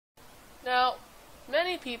Now,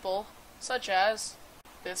 many people, such as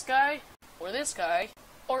this guy,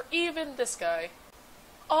 or even this guy,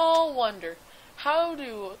 all wonder, how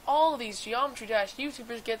do all these Geometry Dash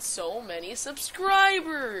YouTubers get so many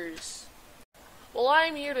subscribers? Well,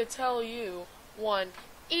 I'm here to tell you one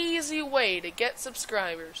easy way to get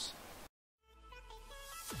subscribers.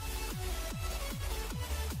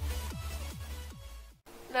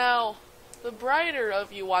 Now, the brighter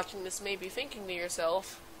of you watching this may be thinking to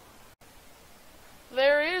yourself,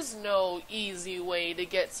 there is no easy way to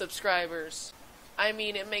get subscribers. I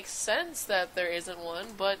mean, it makes sense that there isn't one,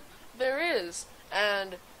 but there is.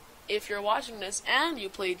 And if you're watching this and you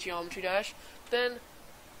play Geometry Dash, then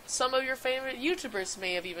some of your favorite YouTubers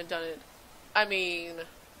may have even done it. I mean,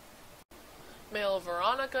 Male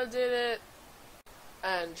Veronica did it,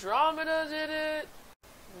 Andromeda did it,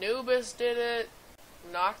 Nubis did it,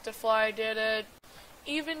 Noctifly did it,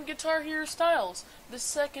 even Guitar Hero Styles, the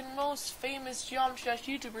second most famous Geometry Dash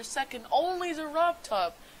YouTuber, second only to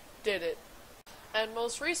RobTop, did it. And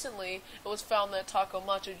most recently, it was found that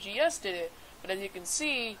TacoMacho GS did it, but as you can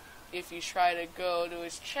see, if you try to go to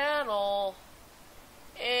his channel,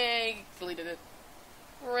 he deleted it.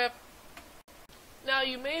 RIP. Now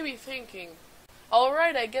you may be thinking,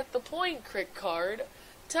 alright, I get the point, CRikhard.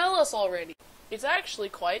 Tell us already. It's actually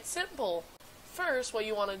quite simple. First, what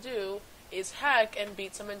you want to do is hack and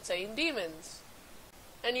beat some insane demons.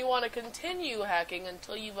 And you want to continue hacking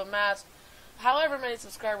until you've amassed however many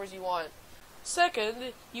subscribers you want.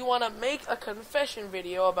 Second, you want to make a confession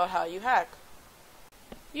video about how you hack.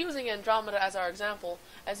 Using Andromeda as our example,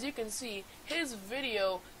 as you can see, his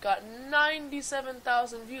video got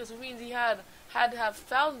 97,000 views, which means he had to have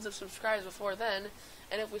thousands of subscribers before then.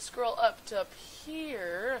 And if we scroll up to up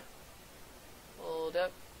here, hold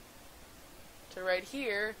up, to right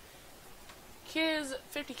here, his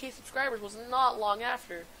 50k subscribers was not long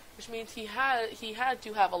after, which means he had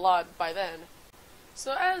to have a lot by then.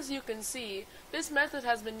 So as you can see, this method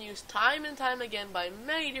has been used time and time again by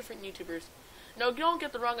many different YouTubers. Now don't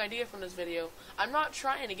get the wrong idea from this video. I'm not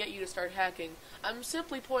trying to get you to start hacking. I'm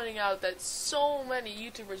simply pointing out that so many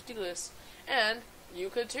YouTubers do this, and you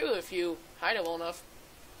could too if you hide it well enough.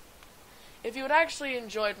 If you had actually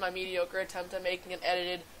enjoyed my mediocre attempt at making an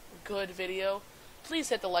edited, good video, please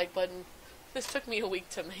hit the like button. This took me a week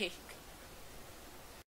to make.